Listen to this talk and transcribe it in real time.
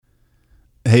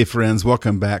Hey friends,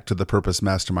 welcome back to the Purpose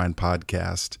Mastermind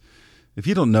podcast. If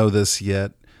you don't know this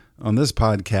yet, on this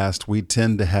podcast, we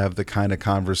tend to have the kind of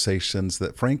conversations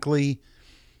that, frankly,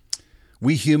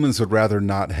 we humans would rather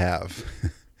not have.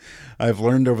 I've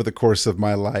learned over the course of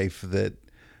my life that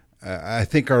I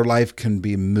think our life can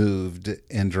be moved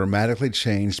and dramatically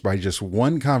changed by just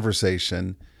one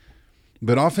conversation,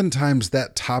 but oftentimes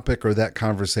that topic or that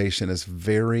conversation is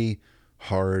very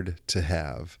hard to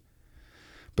have.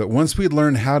 But once we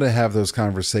learn how to have those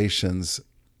conversations,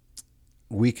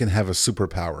 we can have a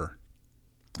superpower.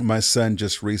 My son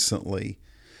just recently,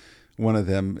 one of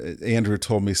them, Andrew,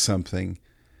 told me something.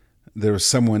 There was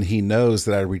someone he knows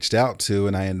that I reached out to,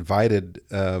 and I invited,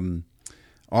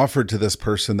 offered to this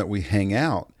person that we hang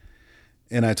out.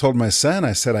 And I told my son,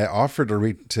 I said, I offered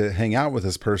to hang out with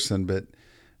this person, but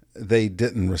they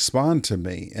didn't respond to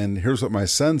me. And here's what my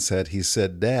son said. He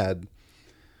said, "Dad,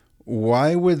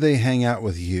 why would they hang out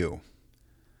with you?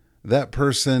 That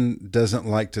person doesn't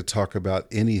like to talk about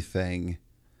anything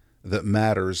that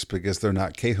matters because they're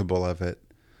not capable of it.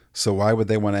 So why would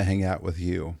they want to hang out with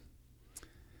you?"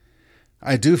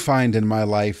 I do find in my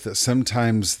life that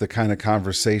sometimes the kind of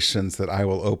conversations that I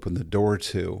will open the door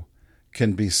to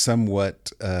can be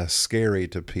somewhat scary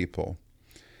to people.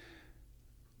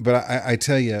 But I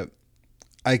tell you,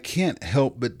 I can't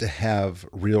help but to have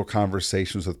real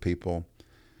conversations with people,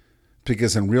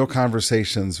 because in real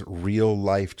conversations, real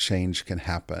life change can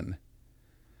happen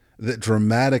that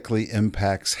dramatically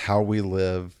impacts how we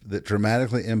live, that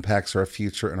dramatically impacts our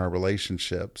future and our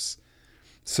relationships.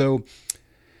 So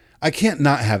I can't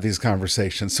not have these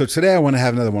conversations. So today I want to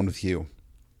have another one with you.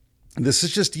 This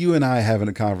is just you and I having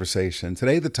a conversation.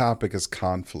 Today the topic is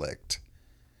conflict.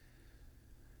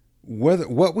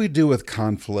 What we do with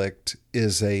conflict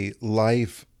is a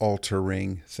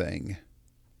life-altering thing.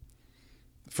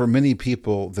 For many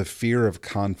people, the fear of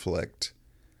conflict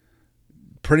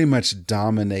pretty much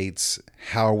dominates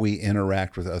how we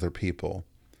interact with other people.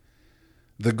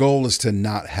 The goal is to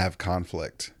not have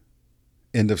conflict.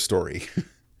 End of story.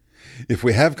 If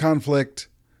we have conflict,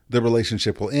 the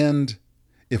relationship will end.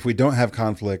 If we don't have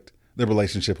conflict, the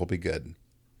relationship will be good.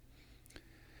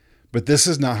 But this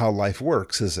is not how life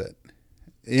works, is it?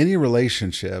 Any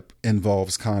relationship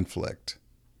involves conflict.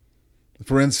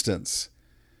 For instance,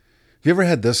 have you ever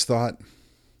had this thought?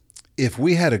 If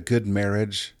we had a good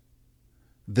marriage,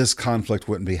 this conflict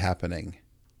wouldn't be happening.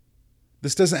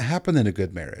 This doesn't happen in a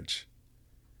good marriage.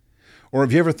 Or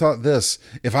have you ever thought this?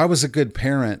 If I was a good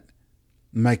parent,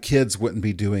 my kids wouldn't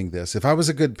be doing this. If I was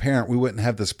a good parent, we wouldn't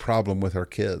have this problem with our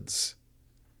kids.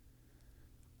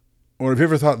 Or have you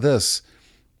ever thought this?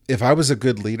 If I was a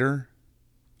good leader,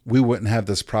 we wouldn't have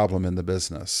this problem in the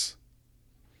business.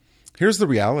 Here's the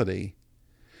reality.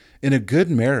 In a good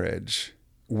marriage,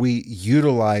 we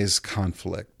utilize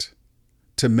conflict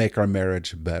to make our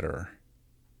marriage better.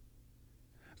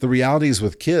 The reality is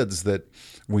with kids that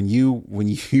when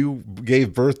you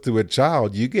gave birth to a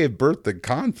child, you gave birth to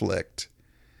conflict.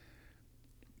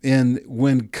 And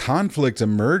when conflict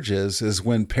emerges is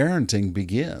when parenting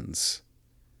begins.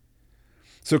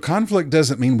 So conflict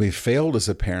doesn't mean we failed as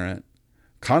a parent.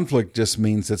 Conflict just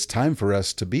means it's time for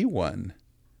us to be one.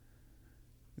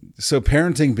 So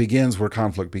parenting begins where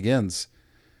conflict begins.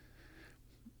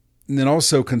 And then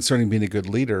also concerning being a good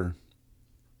leader,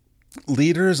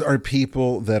 leaders are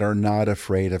people that are not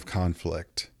afraid of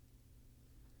conflict.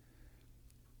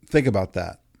 Think about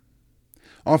that.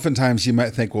 Oftentimes you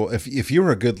might think, well, if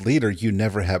you're a good leader, you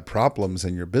never have problems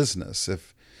in your business.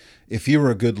 If you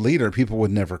were a good leader, people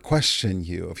would never question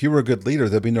you. If you were a good leader,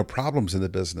 there'd be no problems in the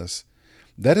business.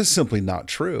 That is simply not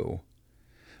true.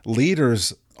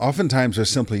 Leaders oftentimes are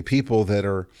simply people that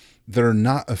are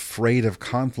not afraid of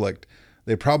conflict.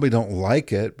 They probably don't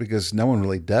like it because no one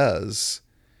really does.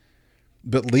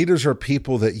 But leaders are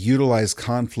people that utilize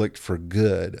conflict for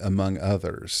good among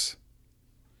others.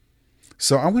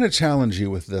 So I want to challenge you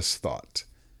with this thought.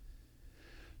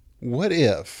 What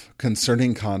if,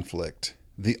 concerning conflict,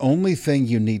 the only thing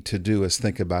you need to do is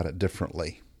think about it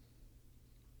differently?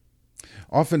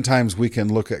 Oftentimes we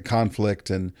can look at conflict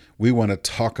and we want to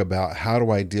talk about, how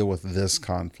do I deal with this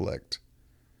conflict?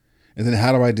 And then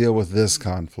how do I deal with this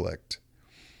conflict?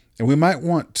 And we might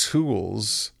want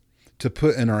tools to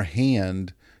put in our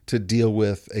hand to deal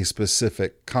with a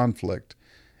specific conflict.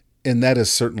 And that is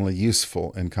certainly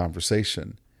useful in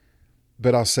conversation.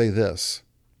 But I'll say this.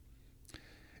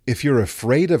 If you're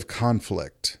afraid of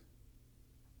conflict,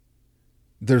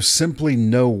 there's simply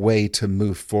no way to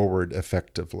move forward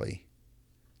effectively.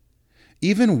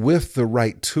 Even with the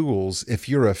right tools, if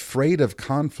you're afraid of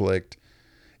conflict,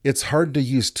 it's hard to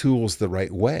use tools the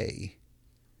right way.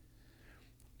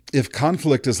 If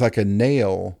conflict is like a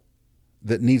nail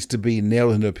that needs to be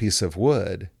nailed into a piece of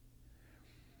wood,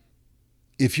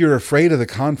 if you're afraid of the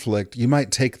conflict, you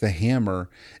might take the hammer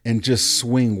and just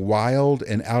swing wild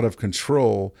and out of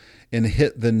control and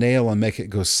hit the nail and make it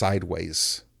go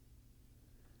sideways.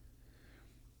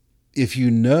 If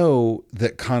you know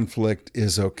that conflict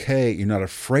is okay, you're not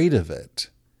afraid of it,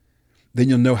 then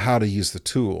you'll know how to use the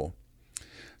tool.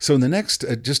 So in the next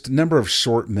just a number of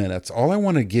short minutes, all I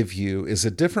want to give you is a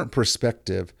different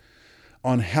perspective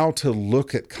on how to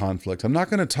look at conflict. I'm not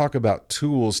going to talk about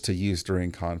tools to use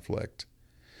during conflict.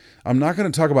 I'm not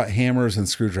going to talk about hammers and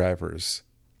screwdrivers.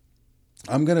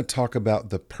 I'm going to talk about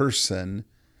the person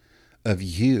of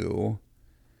you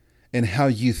and how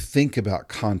you think about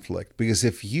conflict. Because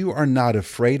if you are not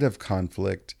afraid of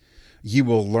conflict, you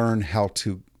will learn how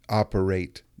to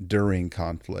operate during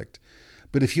conflict.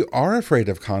 But if you are afraid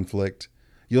of conflict,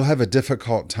 you'll have a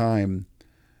difficult time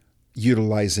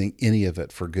utilizing any of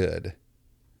it for good.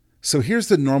 So here's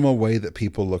the normal way that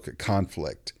people look at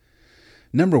conflict.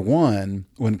 Number one,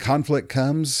 when conflict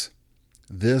comes,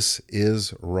 this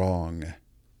is wrong.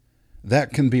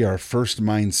 That can be our first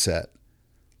mindset.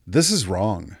 This is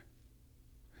wrong.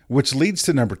 Which leads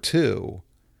to number two,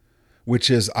 which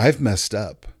is I've messed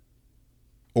up.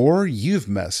 Or you've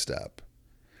messed up.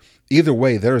 Either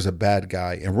way, there's a bad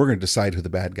guy, and we're going to decide who the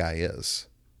bad guy is.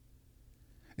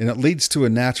 And it leads to a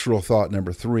natural thought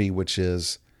number three, which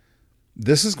is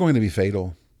this is going to be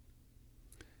fatal.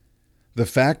 The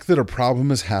fact that a problem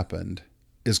has happened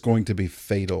is going to be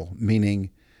fatal, meaning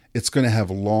it's going to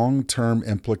have long-term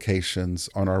implications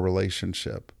on our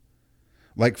relationship.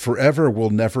 Like forever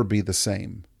will never be the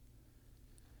same.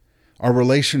 Our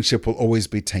relationship will always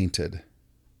be tainted.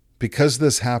 Because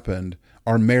this happened,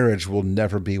 our marriage will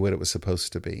never be what it was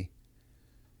supposed to be.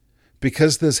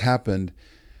 Because this happened,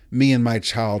 me and my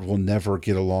child will never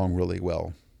get along really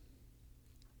well.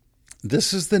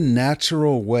 This is the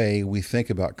natural way we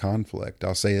think about conflict.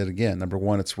 I'll say it again. Number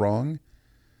one, it's wrong.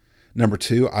 Number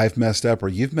two, I've messed up or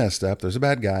you've messed up. There's a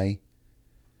bad guy.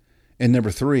 And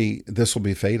number three, this will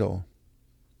be fatal.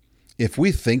 If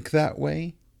we think that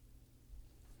way,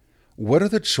 what are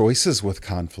the choices with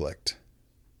conflict?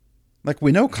 Like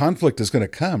we know conflict is going to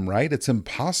come, right? It's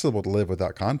impossible to live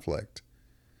without conflict.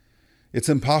 It's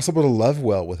impossible to love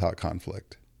well without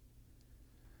conflict.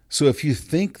 So if you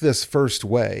think this first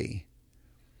way,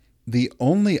 the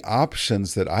only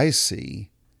options that I see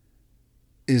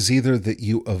is either that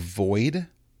you avoid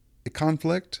a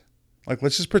conflict, like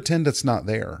let's just pretend it's not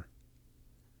there.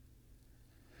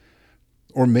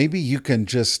 Or maybe you can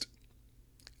just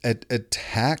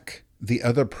attack the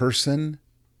other person,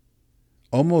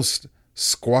 almost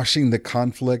squashing the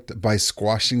conflict by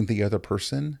squashing the other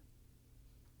person.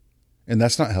 And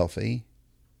that's not healthy.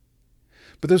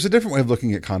 But there's a different way of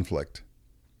looking at conflict.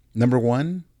 Number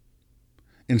one,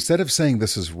 instead of saying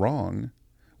this is wrong,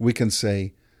 we can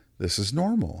say this is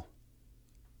normal.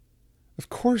 Of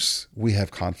course we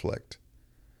have conflict.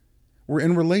 We're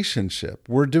in relationship.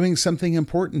 We're doing something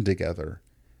important together.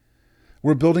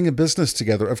 We're building a business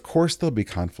together. Of course there'll be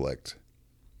conflict.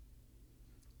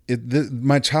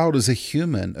 My child is a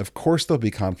human. Of course there'll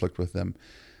be conflict with them.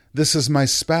 This is my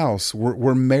spouse.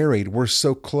 We're married. We're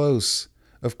so close.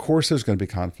 Of course there's going to be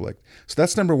conflict. So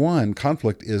that's number one.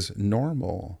 Conflict is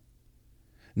normal.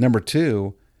 Number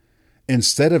two,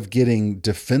 instead of getting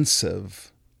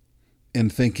defensive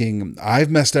and thinking, I've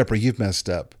messed up or you've messed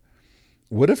up,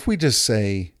 what if we just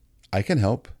say, I can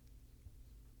help?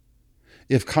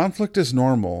 If conflict is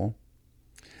normal,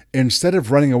 instead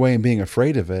of running away and being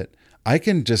afraid of it, I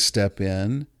can just step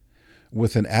in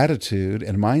with an attitude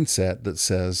and mindset that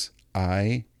says,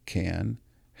 I can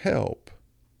help.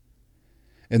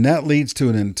 And that leads to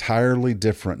an entirely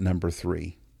different number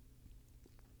three.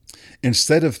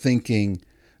 Instead of thinking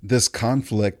this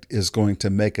conflict is going to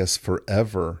make us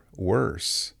forever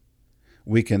worse,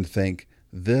 we can think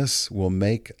this will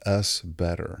make us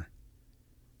better.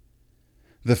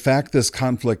 The fact this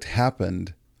conflict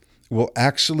happened will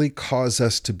actually cause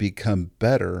us to become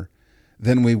better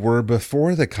than we were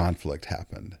before the conflict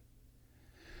happened.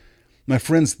 My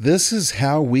friends, this is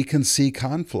how we can see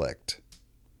conflict.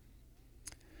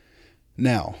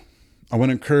 Now, I want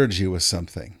to encourage you with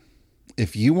something.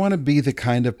 If you want to be the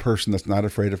kind of person that's not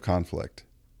afraid of conflict,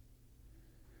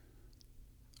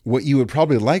 what you would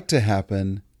probably like to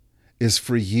happen is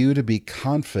for you to be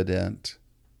confident,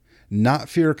 not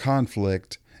fear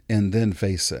conflict, and then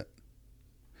face it.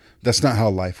 That's not how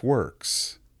life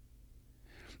works.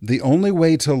 The only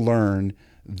way to learn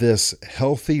this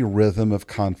healthy rhythm of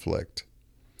conflict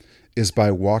is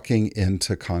by walking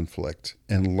into conflict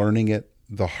and learning it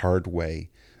the hard way,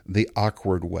 the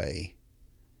awkward way.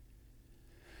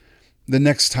 The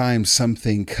next time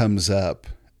something comes up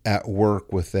at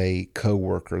work with a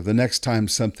coworker, the next time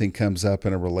something comes up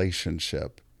in a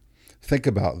relationship, think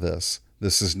about this.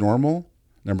 This is normal.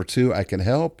 Number 2, I can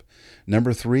help.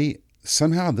 Number 3,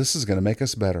 somehow this is going to make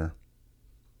us better.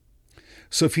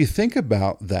 So if you think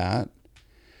about that,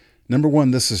 number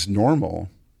 1, this is normal.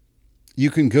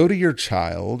 You can go to your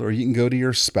child, or you can go to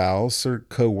your spouse or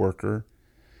coworker,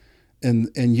 and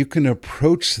you can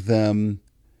approach them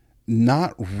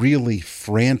not really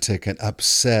frantic and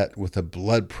upset with a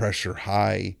blood pressure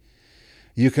high.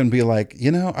 You can be like,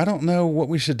 I don't know what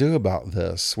we should do about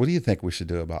this. What do you think we should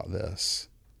do about this?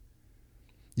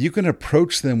 You can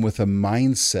approach them with a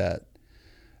mindset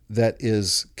that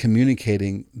is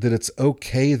communicating that it's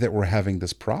okay that we're having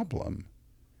this problem.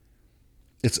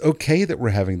 It's okay that we're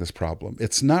having this problem.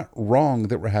 It's not wrong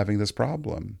that we're having this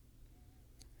problem.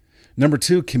 Number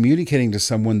 2, communicating to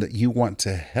someone that you want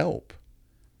to help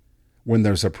when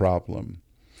there's a problem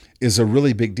is a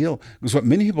really big deal. Because what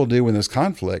many people do when there's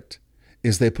conflict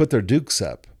is they put their dukes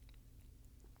up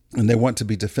and they want to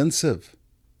be defensive,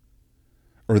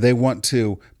 or they want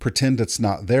to pretend it's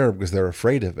not there because they're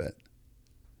afraid of it.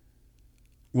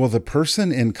 Well, the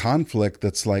person in conflict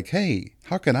that's like, hey,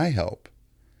 how can I help?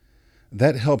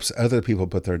 That helps other people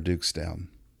put their dukes down.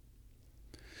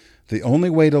 The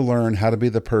only way to learn how to be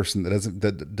the person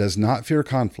that does not fear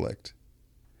conflict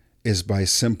is by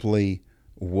simply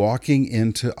walking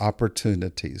into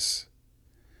opportunities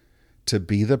to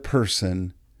be the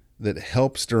person that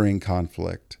helps during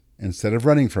conflict instead of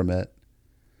running from it,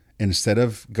 instead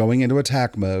of going into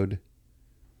attack mode.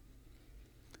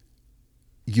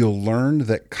 You'll learn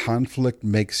that conflict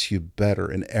makes you better.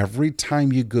 And every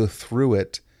time you go through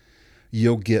it,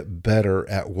 you'll get better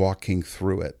at walking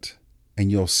through it.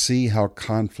 And you'll see how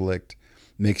conflict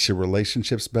makes your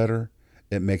relationships better.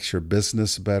 It makes your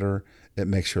business better. It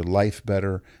makes your life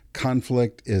better.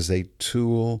 Conflict is a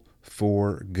tool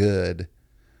for good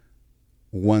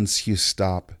once you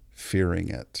stop fearing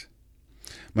it.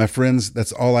 My friends,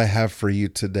 that's all I have for you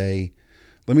today.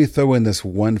 Let me throw in this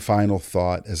one final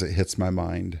thought as it hits my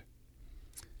mind.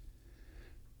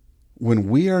 When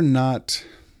we are not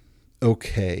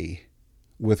okay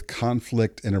with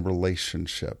conflict in a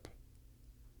relationship,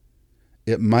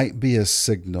 it might be a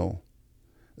signal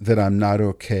that I'm not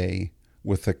okay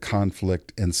with the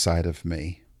conflict inside of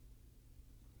me.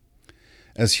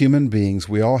 As human beings,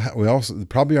 we also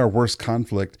probably our worst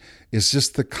conflict is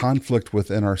just the conflict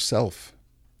within ourselves.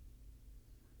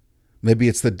 Maybe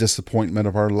it's the disappointment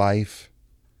of our life.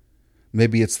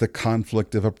 Maybe it's the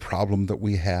conflict of a problem that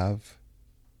we have.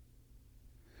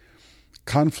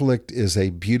 Conflict is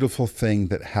a beautiful thing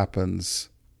that happens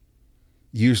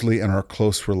usually in our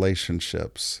close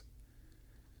relationships.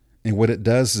 And what it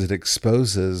does is it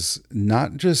exposes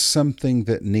not just something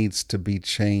that needs to be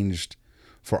changed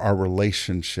for our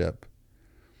relationship,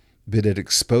 but it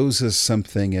exposes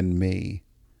something in me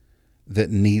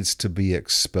that needs to be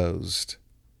exposed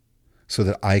so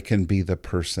that I can be the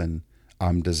person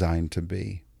I'm designed to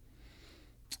be.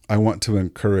 I want to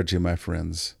encourage you, my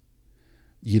friends.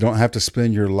 You don't have to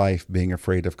spend your life being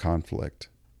afraid of conflict.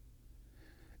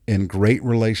 In great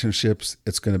relationships,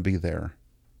 it's going to be there.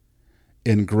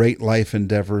 In great life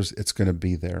endeavors, it's going to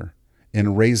be there.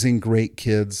 In raising great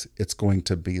kids, it's going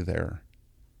to be there.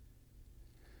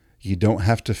 You don't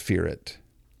have to fear it.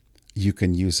 You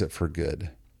can use it for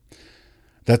good.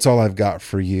 That's all I've got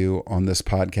for you on this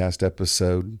podcast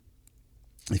episode.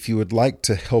 If you would like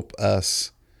to help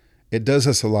us, it does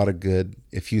us a lot of good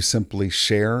if you simply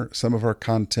share some of our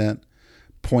content,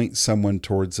 point someone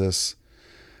towards us.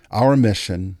 Our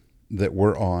mission that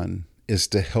we're on is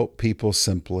to help people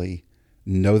simply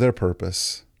know their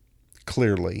purpose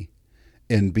clearly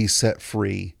and be set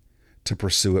free to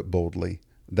pursue it boldly.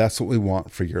 That's what we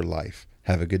want for your life.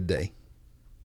 Have a good day.